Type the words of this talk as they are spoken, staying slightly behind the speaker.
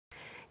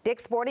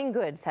Dick's Sporting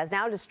Goods has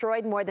now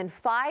destroyed more than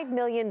 $5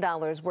 million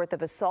worth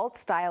of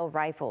assault-style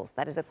rifles.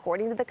 That is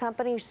according to the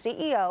company's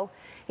CEO.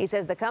 He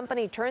says the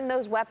company turned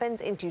those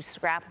weapons into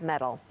scrap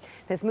metal.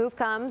 This move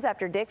comes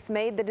after Dick's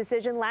made the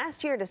decision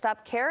last year to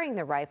stop carrying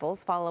the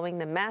rifles following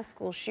the mass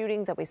school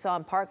shootings that we saw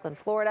in Parkland,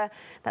 Florida,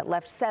 that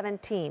left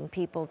 17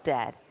 people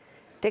dead.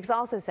 Dick's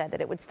also said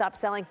that it would stop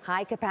selling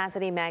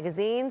high-capacity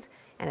magazines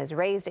and has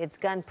raised its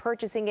gun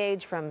purchasing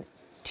age from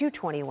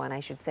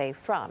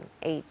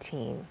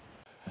 18.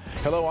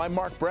 Hello, I'm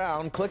Mark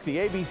Brown. Click the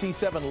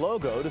ABC7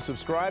 logo to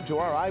subscribe to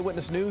our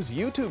Eyewitness News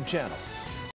YouTube channel.